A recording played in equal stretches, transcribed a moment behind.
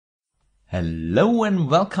Hello and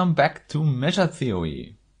welcome back to Measure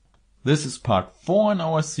Theory. This is part 4 in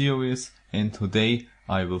our series, and today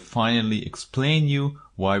I will finally explain you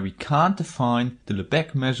why we can't define the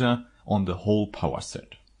Lebesgue measure on the whole power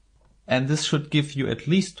set. And this should give you at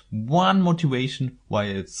least one motivation why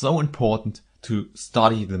it's so important to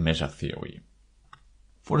study the measure theory.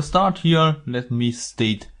 For the start here, let me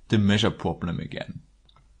state the measure problem again.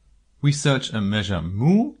 We search a measure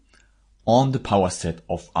mu on the power set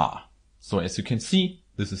of R. So as you can see,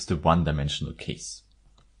 this is the one-dimensional case.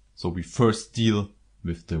 So we first deal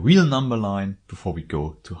with the real number line before we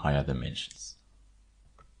go to higher dimensions.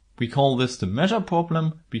 We call this the measure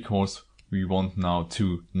problem because we want now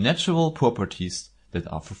two natural properties that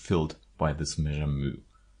are fulfilled by this measure mu.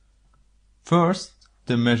 First,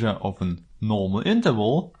 the measure of a normal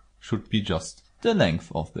interval should be just the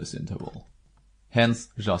length of this interval. Hence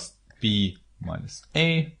just b minus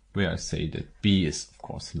a, where I say that b is of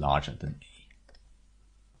course larger than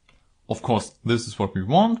a. Of course, this is what we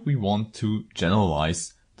want. We want to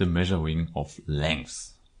generalize the measuring of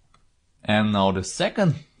lengths. And now the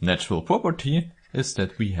second natural property is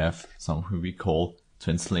that we have something we call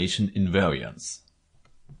translation invariance.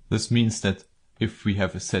 This means that if we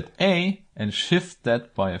have a set A and shift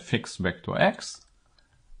that by a fixed vector x,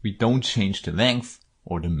 we don't change the length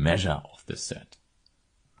or the measure of this set.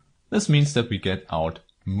 This means that we get out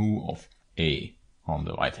mu of A on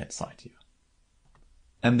the right hand side here.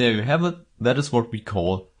 And there you have it. That is what we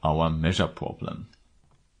call our measure problem.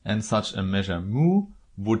 And such a measure mu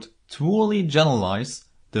would truly generalize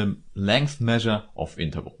the length measure of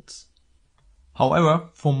intervals. However,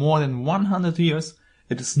 for more than 100 years,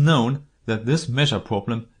 it is known that this measure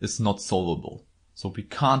problem is not solvable. So we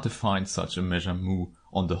can't define such a measure mu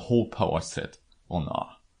on the whole power set on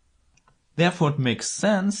R. Therefore, it makes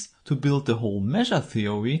sense to build the whole measure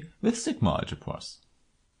theory with sigma algebras.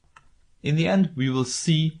 In the end, we will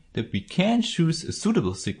see that we can choose a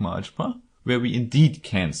suitable sigma algebra where we indeed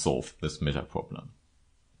can solve this measure problem.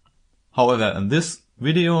 However, in this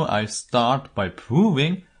video, I start by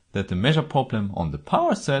proving that the measure problem on the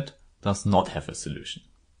power set does not have a solution.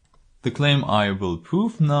 The claim I will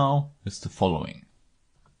prove now is the following.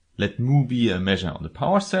 Let mu be a measure on the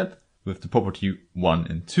power set with the property 1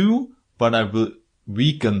 and 2, but I will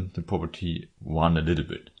weaken the property 1 a little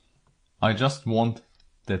bit. I just want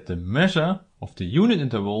that the measure of the unit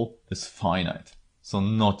interval is finite, so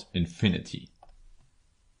not infinity.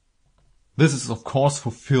 This is of course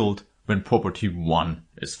fulfilled when property 1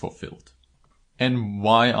 is fulfilled. And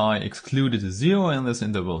why I excluded a 0 in this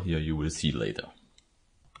interval here you will see later.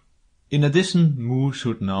 In addition, mu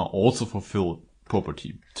should now also fulfill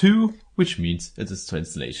property 2, which means it is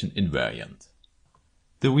translation invariant.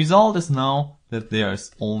 The result is now that there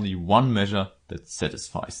is only one measure that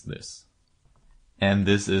satisfies this. And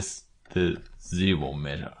this is the 0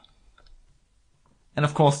 measure. And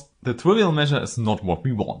of course, the trivial measure is not what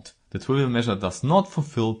we want. The trivial measure does not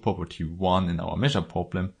fulfill property 1 in our measure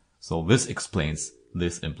problem, so this explains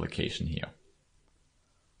this implication here.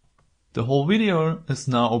 The whole video is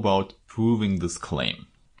now about proving this claim.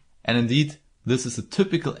 And indeed, this is a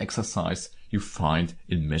typical exercise you find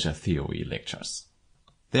in measure theory lectures.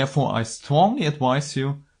 Therefore, I strongly advise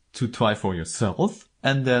you to try for yourself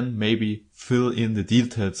and then maybe fill in the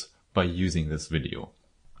details by using this video.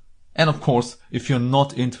 And of course, if you're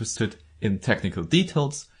not interested in technical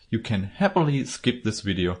details, you can happily skip this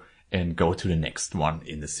video and go to the next one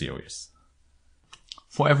in the series.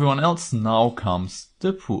 For everyone else, now comes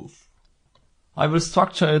the proof. I will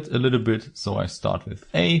structure it a little bit, so I start with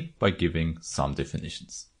A by giving some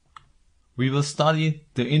definitions. We will study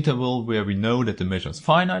the interval where we know that the measure is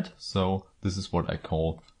finite, so this is what I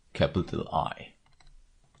call capital I.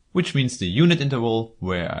 Which means the unit interval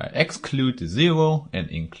where I exclude the 0 and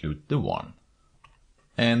include the 1.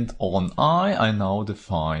 And on I now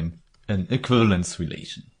define an equivalence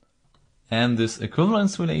relation. And this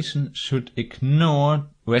equivalence relation should ignore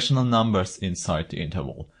rational numbers inside the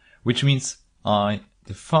interval, which means I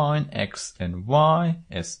define x and y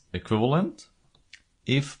as equivalent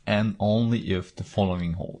if and only if the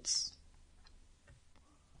following holds.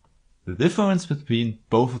 The difference between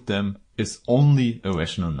both of them is only a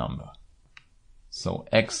rational number. So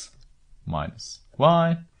x minus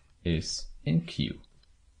y is in Q.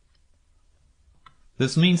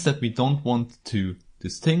 This means that we don't want to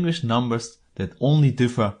distinguish numbers that only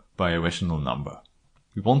differ by a rational number.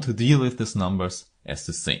 We want to deal with these numbers as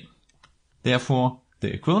the same. Therefore,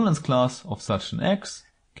 the equivalence class of such an x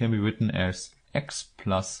can be written as x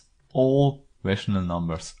plus all rational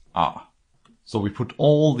numbers R. So we put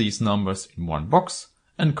all these numbers in one box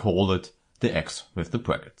and call it the x with the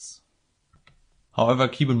brackets. However,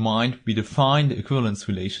 keep in mind we define the equivalence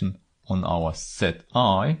relation on our set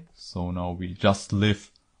I, so now we just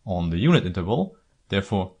live on the unit interval.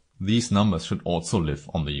 Therefore, these numbers should also live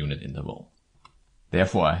on the unit interval.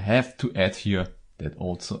 Therefore, I have to add here that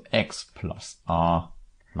also x plus r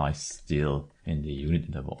lies still in the unit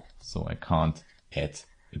interval. So I can't add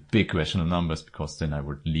big rational numbers because then I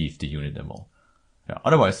would leave the unit interval. Yeah,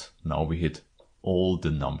 otherwise, now we hit all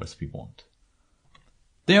the numbers we want.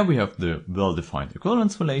 There we have the well-defined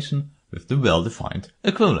equivalence relation with the well-defined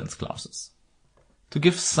equivalence classes. To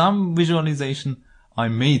give some visualization, I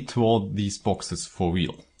may draw these boxes for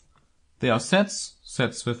real. They are sets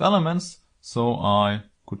with elements, so I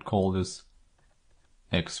could call this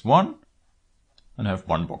x1 and have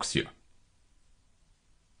one box here.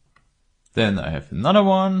 Then I have another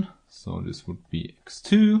one, so this would be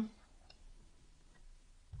x2,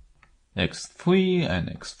 x3 and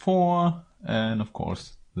x4, and of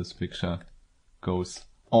course this picture goes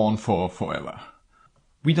on for forever.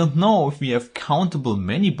 We don't know if we have countable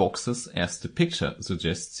many boxes as the picture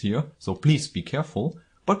suggests here, so please be careful,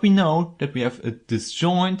 but we know that we have a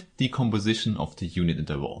disjoint decomposition of the unit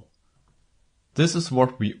interval. This is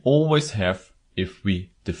what we always have if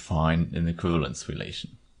we define an equivalence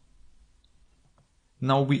relation.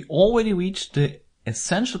 Now we already reached the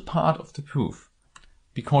essential part of the proof,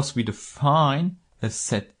 because we define a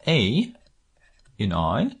set A in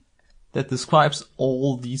I that describes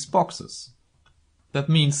all these boxes. That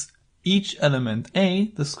means each element A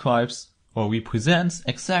describes or represents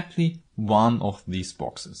exactly one of these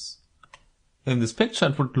boxes. In this picture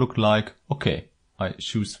it would look like, okay, I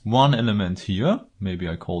choose one element here, maybe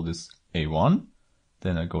I call this A1,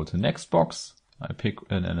 then I go to the next box, I pick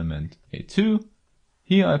an element A2,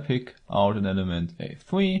 here I pick out an element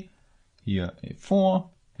A3, here A4,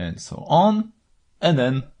 and so on, and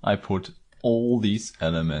then I put all these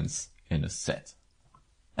elements in a set.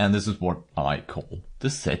 And this is what I call the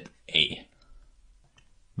set A.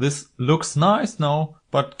 This looks nice now,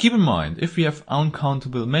 but keep in mind, if we have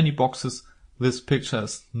uncountable many boxes, this picture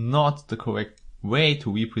is not the correct way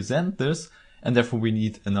to represent this, and therefore we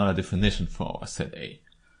need another definition for our set A.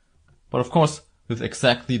 But of course, with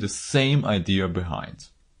exactly the same idea behind.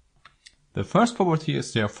 The first property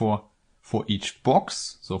is therefore, for each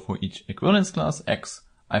box, so for each equivalence class X,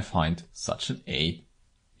 I find such an A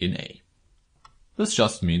in A. This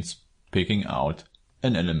just means picking out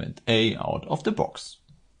an element A out of the box.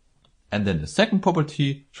 And then the second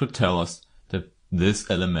property should tell us that this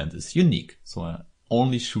element is unique. So I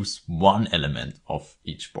only choose one element of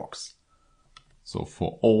each box. So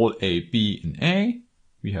for all A, B in A,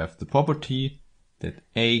 we have the property that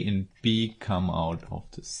A and B come out of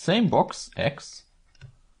the same box, X.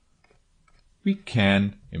 We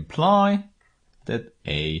can imply that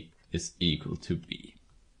A is equal to B.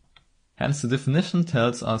 Hence the definition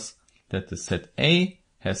tells us that the set A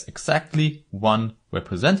has exactly one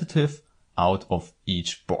representative out of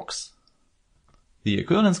each box. The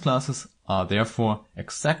equivalence classes are therefore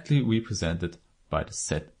exactly represented by the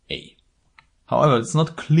set A. However, it's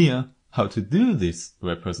not clear how to do this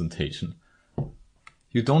representation.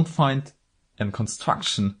 You don't find a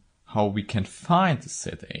construction how we can find the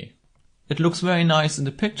set A. It looks very nice in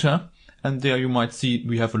the picture, and there you might see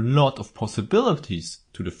we have a lot of possibilities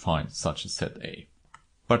to define such a set A.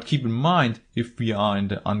 But keep in mind, if we are in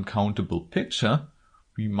the uncountable picture,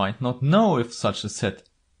 we might not know if such a set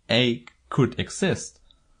A could exist.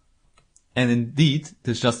 And indeed,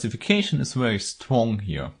 the justification is very strong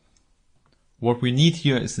here. What we need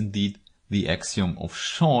here is indeed the axiom of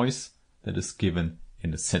choice that is given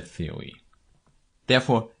in the set theory.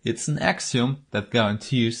 Therefore, it's an axiom that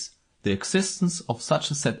guarantees the existence of such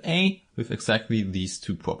a set A with exactly these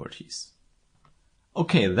two properties.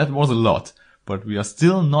 Okay, that was a lot, but we are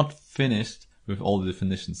still not finished with all the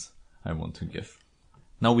definitions I want to give.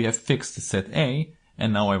 Now we have fixed the set A,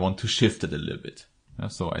 and now I want to shift it a little bit.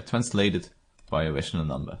 So I translate it by a rational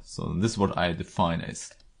number. So this is what I define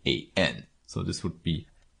as AN. So this would be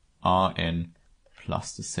Rn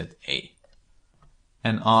plus the set A.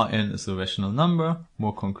 And Rn is a rational number.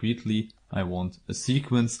 More concretely, I want a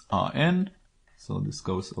sequence Rn. So this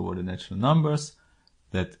goes over the natural numbers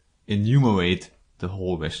that enumerate the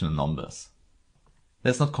whole rational numbers.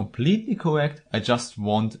 That's not completely correct. I just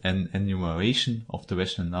want an enumeration of the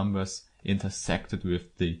rational numbers intersected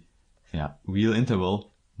with the real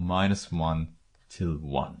interval -1 till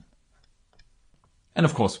 1. And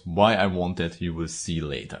of course, why I want that you will see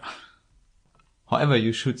later. However,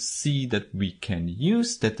 you should see that we can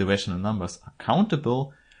use that the rational numbers are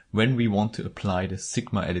countable when we want to apply the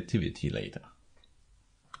sigma additivity later.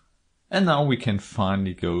 And now we can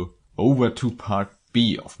finally go over to part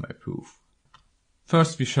B of my proof.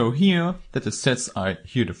 First, we show here that the sets I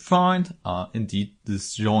here defined are indeed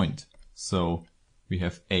disjoint. So we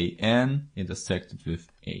have AN intersected with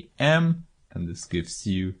AM, and this gives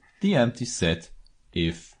you the empty set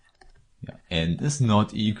if n is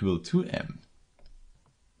not equal to m.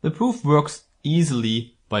 The proof works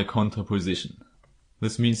easily by contraposition.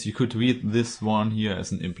 This means you could read this one here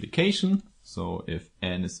as an implication. So if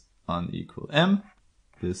n is unequal m,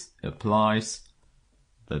 this applies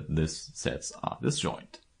that these sets are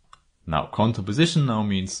disjoint. Now contraposition now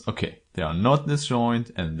means, okay, they are not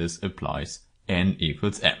disjoint and this applies n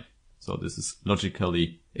equals m. So this is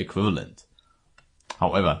logically equivalent.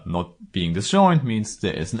 However, not being disjoint means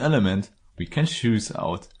there is an element we can choose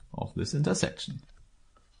out of this intersection.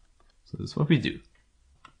 So this is what we do.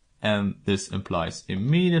 And this implies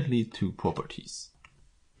immediately two properties.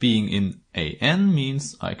 Being in AN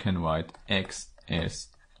means I can write x as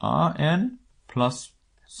Rn plus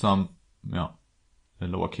some a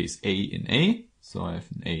lowercase a in A, so I have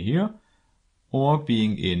an A here. Or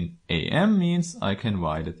being in AM means I can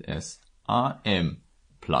write it as Rm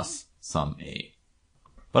plus some A.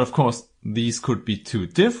 But of course, these could be two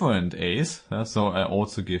different A's, so I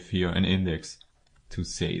also give here an index to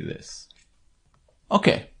say this.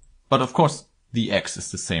 Okay, but of course, the x is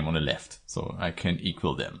the same on the left, so I can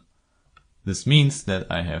equal them. This means that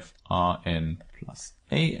I have Rn plus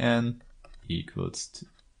An equals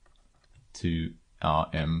to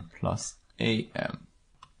Rm plus Am.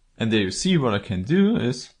 And there you see what I can do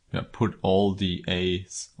is put all the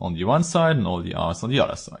A's on the one side and all the R's on the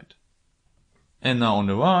other side. And now on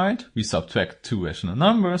the right, we subtract two rational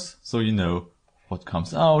numbers, so you know what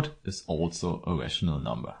comes out is also a rational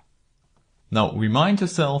number. Now remind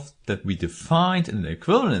yourself that we defined an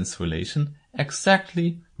equivalence relation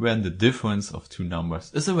exactly when the difference of two numbers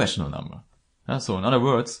is a rational number. So in other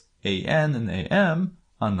words, An and Am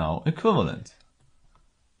are now equivalent.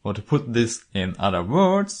 Or to put this in other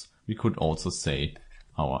words, we could also say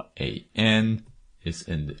our An is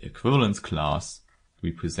in the equivalence class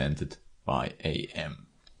represented by Am.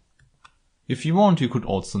 If you want, you could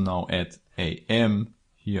also now add Am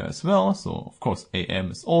here as well. So of course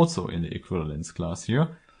Am is also in the equivalence class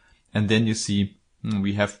here. And then you see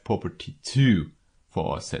we have property 2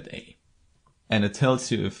 for our set A. And it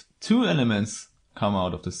tells you if two elements come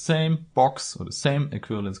out of the same box or the same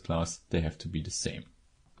equivalence class, they have to be the same.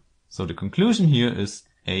 So the conclusion here is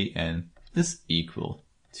An is equal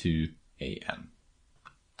to Am.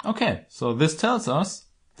 Okay, so this tells us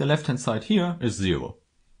the left hand side here is 0.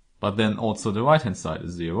 But then also the right hand side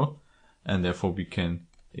is 0. And therefore we can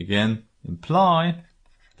again imply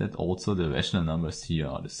that also the rational numbers here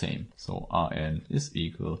are the same. So Rn is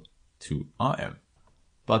equal to Rm.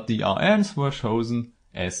 But the Rn's were chosen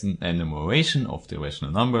as an enumeration of the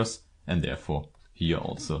rational numbers, and therefore here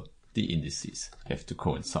also the indices have to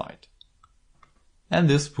coincide. And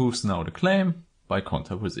this proves now the claim by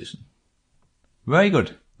contraposition. Very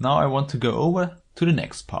good. Now I want to go over to the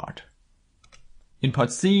next part. In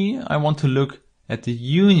part C, I want to look at the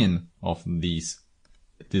union of these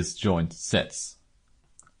disjoint sets.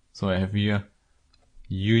 So I have here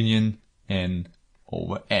union n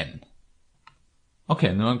over n.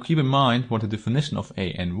 Okay, now keep in mind what the definition of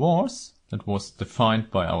An was. That was defined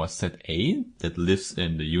by our set A that lives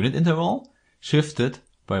in the unit interval, shifted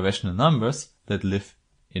by rational numbers that live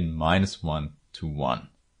in -1 to 1.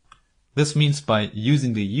 This means by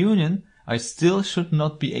using the union, I still should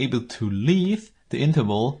not be able to leave the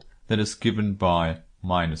interval that is given by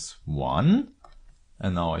 -1.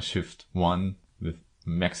 And now I shift 1 with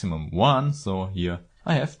maximum 1, so here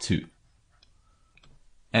I have 2.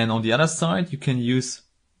 And on the other side, you can use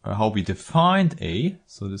how we defined A.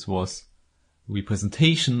 So this was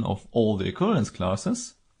representation of all the equivalence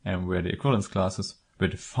classes, and where the equivalence classes were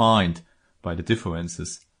defined by the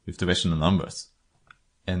differences with the rational numbers.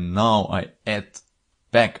 And now I add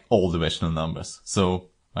back all the rational numbers.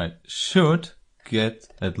 So I should get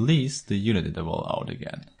at least the unit interval out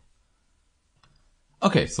again.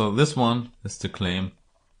 Okay, so this one is the claim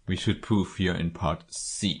we should prove here in part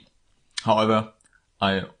C. However,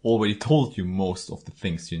 I already told you most of the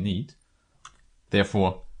things you need.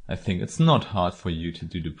 Therefore, I think it's not hard for you to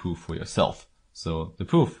do the proof for yourself. So the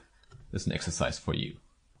proof is an exercise for you.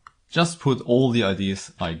 Just put all the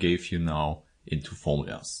ideas I gave you now into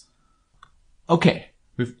formulas. Okay,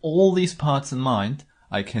 with all these parts in mind,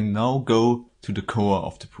 I can now go to the core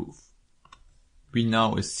of the proof. We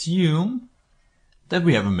now assume that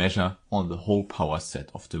we have a measure on the whole power set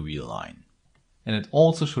of the real line. And it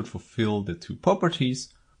also should fulfill the two properties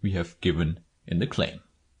we have given in the claim.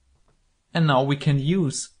 And now we can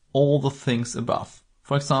use all the things above.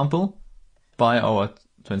 For example, by our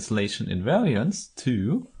translation invariance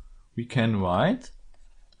too, we can write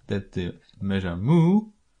that the measure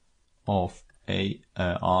mu of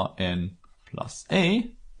Rn plus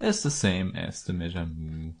A is the same as the measure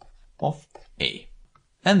mu of A.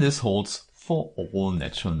 And this holds for all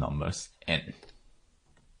natural numbers n.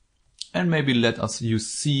 And maybe let us use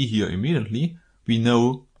C here immediately. We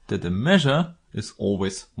know that the measure is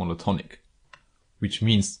always monotonic, which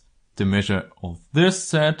means the measure of this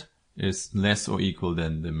set is less or equal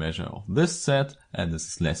than the measure of this set, and this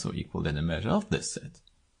is less or equal than the measure of this set.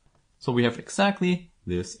 So we have exactly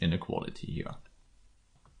this inequality here.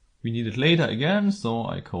 We need it later again, so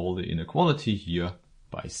I call the inequality here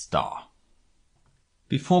by star.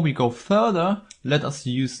 Before we go further, let us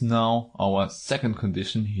use now our second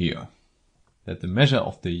condition here, that the measure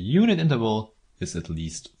of the unit interval is at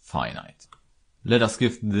least finite. Let us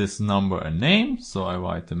give this number a name, so I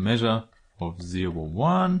write the measure of 0,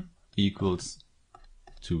 1 equals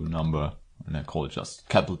to number, and I call it just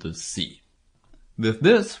capital C. With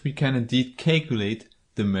this, we can indeed calculate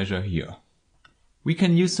the measure here. We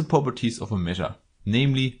can use the properties of a measure,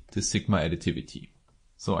 namely the sigma additivity.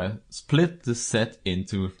 So I split the set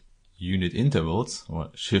into unit intervals, or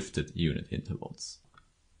shifted unit intervals.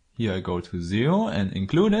 Here I go to 0 and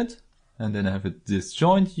include it, and then I have a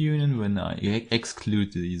disjoint union when I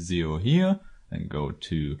exclude the 0 here, and go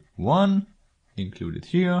to 1, include it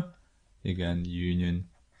here, again union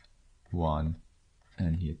 1,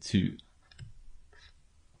 and here 2.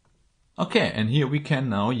 Okay, and here we can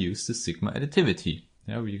now use the sigma additivity.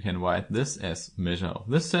 Yeah, we can write this as measure of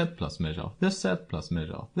this set plus measure of this set plus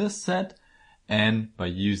measure of this set, and by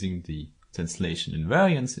using the translation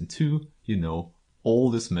invariance in 2, you know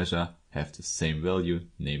all this measure have the same value,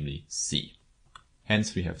 namely C.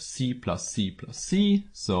 Hence we have C plus C plus C,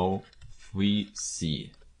 so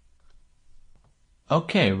 3C.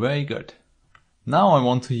 Okay, very good. Now I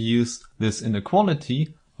want to use this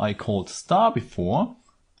inequality I called star before.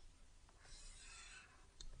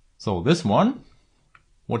 So this one,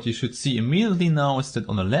 what you should see immediately now is that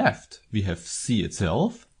on the left we have C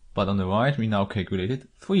itself, but on the right we now calculated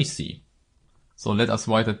 3C. So let us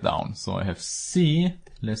write it down. So I have C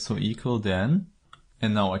less or equal than,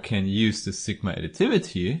 and now I can use the sigma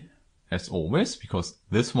additivity as always, because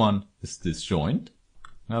this one is disjoint.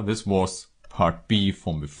 Now this was part B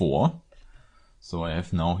from before. So I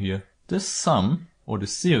have now here the sum or the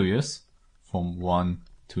series from 1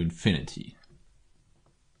 to infinity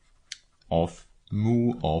of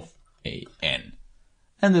mu of An.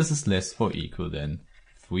 And this is less or equal than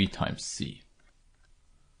 3 times C.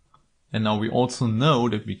 And now we also know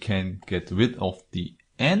that we can get rid of the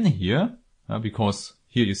n here, because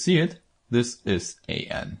here you see it, this is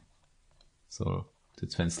An. So the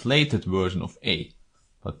translated version of A.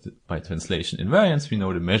 But by translation invariance we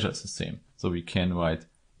know the measure is the same. So we can write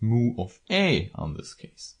mu of A on this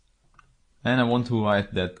case. And I want to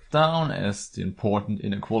write that down as the important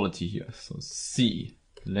inequality here. So C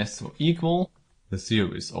less or equal the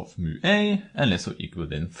series of mu A and less or equal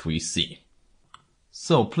than 3C.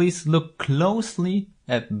 So please look closely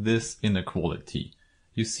at this inequality.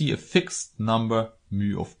 You see a fixed number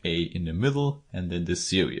mu of A in the middle and then the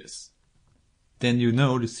series. Then you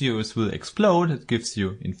know the series will explode. It gives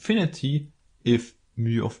you infinity if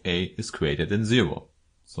mu of A is greater than 0.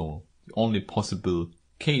 So the only possible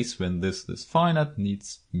case when this is finite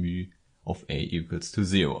needs mu of A equals to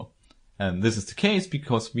 0. And this is the case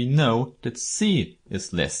because we know that C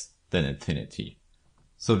is less than infinity.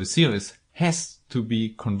 So the series has to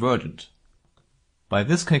be convergent. By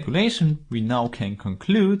this calculation, we now can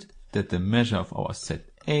conclude that the measure of our set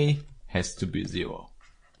A has to be 0.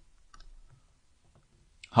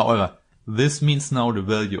 However, this means now the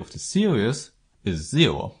value of the series is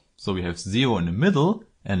 0. So we have 0 in the middle,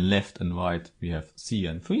 and left and right we have C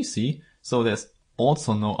and 3C. So there's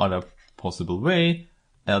also no other possible way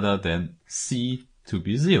other than C to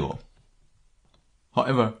be 0.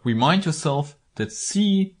 However, remind yourself that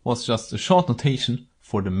C was just a short notation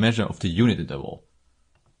for the measure of the unit interval.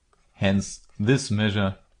 Hence, this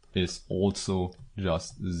measure is also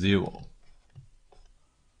just 0.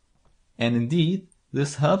 And indeed,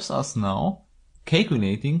 this helps us now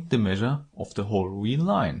calculating the measure of the whole real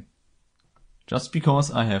line. Just because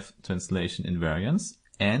I have translation invariance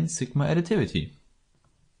and sigma additivity.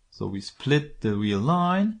 So we split the real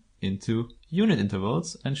line into unit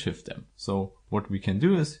intervals and shift them. So what we can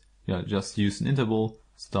do is just use an interval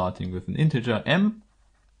starting with an integer m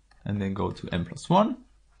and then go to m plus 1.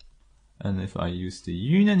 And if I use the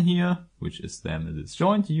union here, which is then a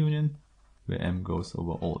disjoint union, where m goes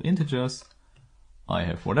over all integers, I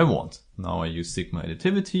have what I want. Now I use sigma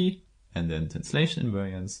additivity and then translation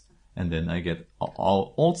invariance, and then I get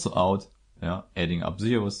also out, adding up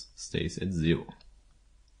zeros stays at 0.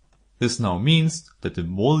 This now means that the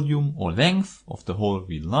volume or length of the whole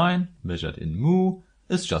real line measured in mu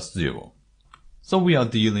is just 0. So we are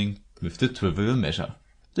dealing with the trivial measure,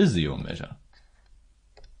 the zero measure.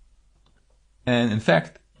 And in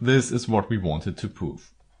fact, this is what we wanted to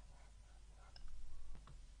prove.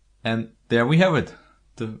 And there we have it,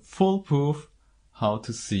 the full proof how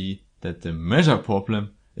to see that the measure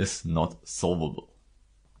problem is not solvable.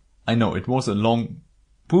 I know it was a long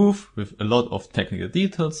proof with a lot of technical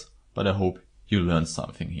details, but I hope you learned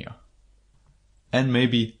something here. And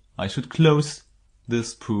maybe I should close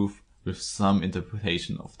this proof with some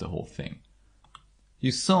interpretation of the whole thing.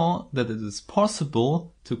 You saw that it is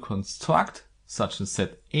possible to construct such a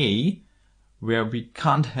set A where we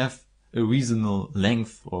can't have a reasonable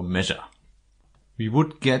length or measure. We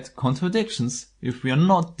would get contradictions if we are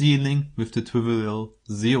not dealing with the trivial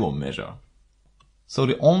zero measure. So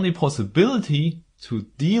the only possibility to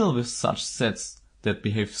deal with such sets that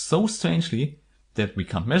behave so strangely that we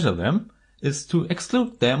can't measure them is to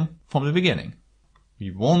exclude them from the beginning.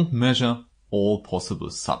 We won't measure all possible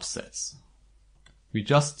subsets. We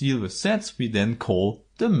just deal with sets we then call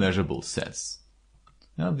the measurable sets.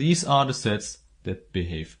 These are the sets that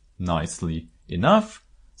behave nicely enough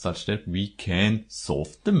such that we can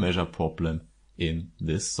solve the measure problem in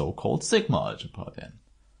this so-called sigma algebra then.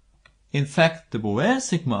 In fact, the Borel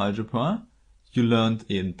sigma algebra you learned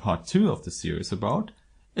in part 2 of the series about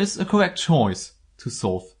is a correct choice to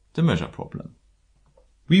solve the measure problem.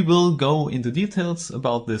 We will go into details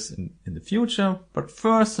about this in the future, but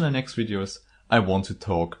first in the next videos I want to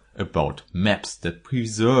talk about maps that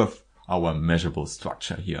preserve our measurable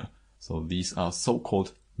structure here. So these are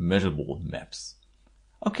so-called measurable maps.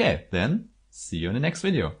 Okay, then see you in the next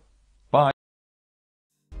video.